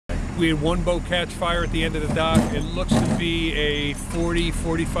We had one boat catch fire at the end of the dock. It looks to be a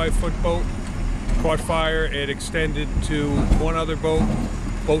 45 foot boat. Caught fire, it extended to one other boat.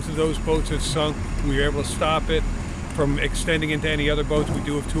 Both of those boats had sunk. We were able to stop it from extending into any other boats. We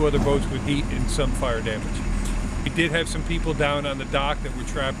do have 2 other boats with heat and some fire damage. We did have some people down on the dock that were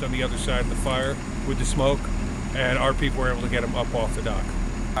trapped on the other side of the fire with the smoke, and our people were able to get them up off the dock.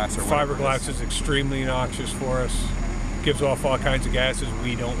 Fiberglass is extremely noxious for us. Gives off all kinds of gases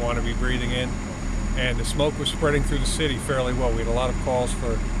we don't want to be breathing in. And the smoke was spreading through the city fairly well. We had a lot of calls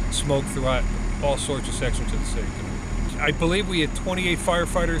for smoke throughout all sorts of sections of the city. I believe we had 28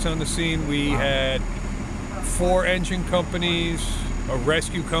 firefighters on the scene. We had 4 engine companies, a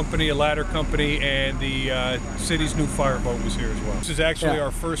rescue company, a ladder company, and the city's new fireboat was here as well. This is actually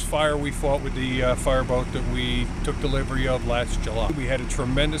our first fire we fought with the fireboat that we took delivery of last July. We had a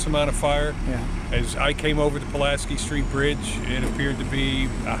tremendous amount of fire. As I came over the Pulaski Street Bridge, it appeared to be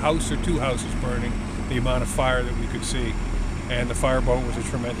a house or 2 houses burning, the amount of fire that we could see. And the fireboat was a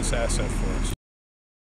tremendous asset for us.